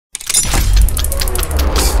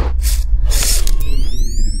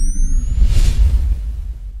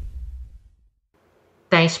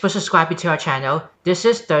thanks for subscribing to our channel. This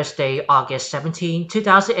is Thursday, August 17,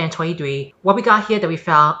 2023. What we got here that we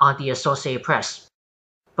found on the Associated Press.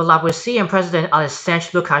 Belarusian President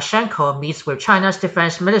Aleksandr Lukashenko meets with China's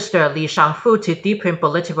Defense Minister Li Shangfu to deepen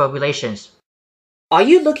bilateral relations. Are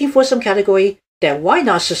you looking for some category? Then why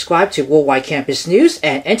not subscribe to Worldwide Campus News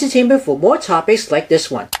and Entertainment for more topics like this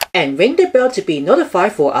one, and ring the bell to be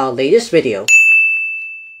notified for our latest video.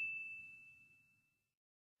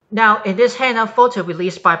 Now, in this handout photo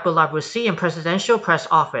released by Belarusian Presidential Press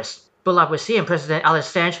Office, Belarusian President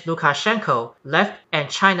Aleksandr Lukashenko left and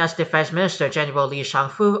China's Defense Minister General Li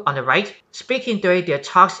Shangfu on the right, speaking during their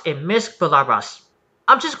talks in Minsk, Belarus.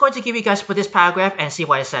 I'm just going to give you guys for this paragraph and see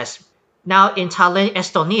what it says. Now, in Tallinn,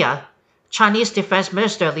 Estonia, Chinese Defense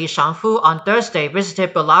Minister Li Shangfu on Thursday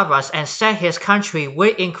visited Belarus and said his country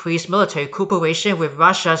would increase military cooperation with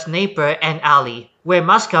Russia's neighbor and ally, where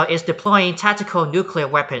Moscow is deploying tactical nuclear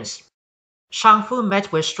weapons. Shangfu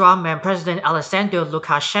met with strongman President Alexander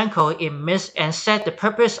Lukashenko in Minsk and said the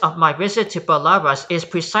purpose of my visit to Belarus is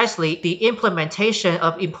precisely the implementation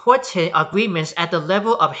of important agreements at the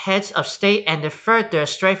level of heads of state and the further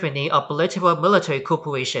strengthening of bilateral military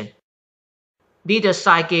cooperation. Neither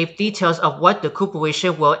side gave details of what the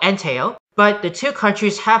cooperation will entail, but the two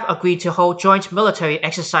countries have agreed to hold joint military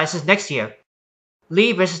exercises next year.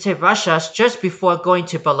 Li visited Russia just before going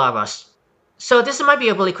to Belarus. So this might be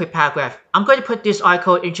a really quick paragraph. I'm going to put this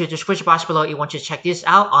article into the description box below if you want to check this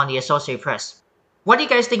out on the Associated Press. What do you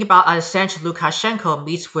guys think about Aleksandr Lukashenko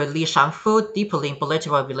meets with Li Shangfu deepening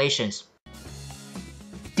bilateral relations?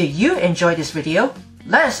 Did you enjoy this video?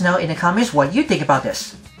 Let us know in the comments what you think about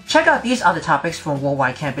this. Check out these other topics from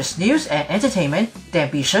Worldwide Campus News and Entertainment,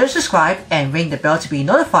 then be sure to subscribe and ring the bell to be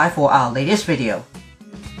notified for our latest video.